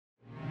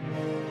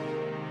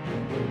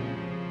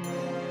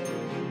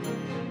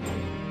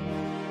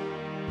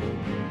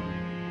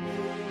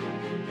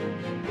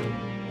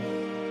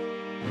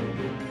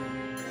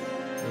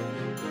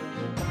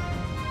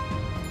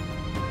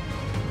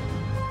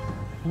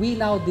We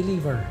now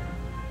deliver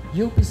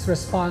UP's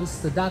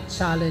response to that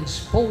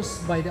challenge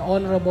posed by the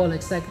Honorable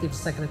Executive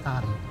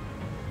Secretary,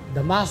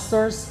 the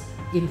Masters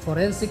in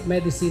Forensic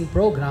Medicine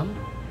program,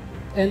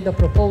 and the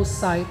proposed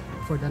site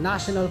for the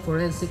National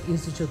Forensic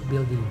Institute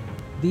building.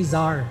 These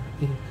are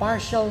in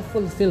partial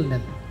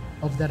fulfillment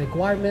of the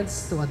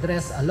requirements to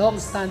address a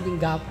long-standing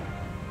gap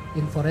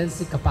in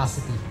forensic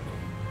capacity,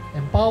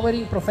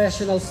 empowering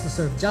professionals to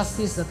serve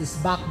justice that is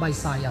backed by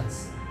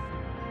science.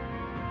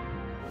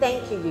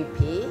 Thank you,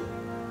 UP,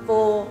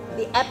 for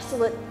the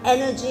absolute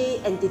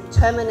energy and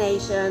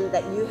determination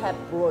that you have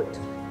brought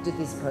to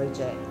this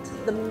project.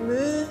 The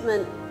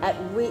movement at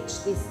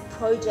which this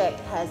project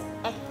has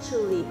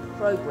actually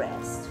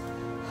progressed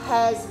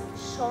has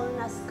shown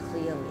us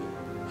clearly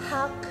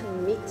how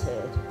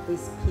committed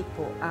these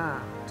people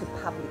are to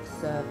public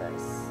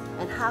service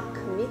and how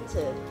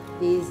committed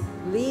these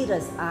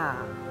leaders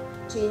are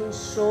to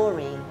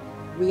ensuring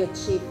we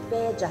achieve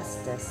fair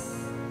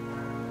justice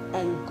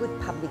and good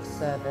public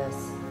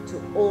service to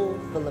all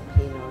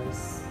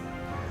Filipinos.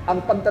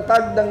 Ang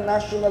pagtatag ng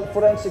National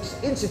Forensics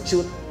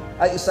Institute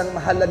ay isang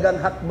mahalagang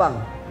hakbang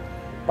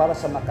para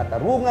sa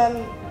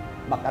makatarungan,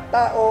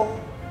 makatao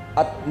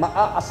at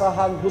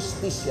maaasahang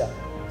hustisya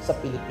sa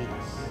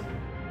Pilipinas.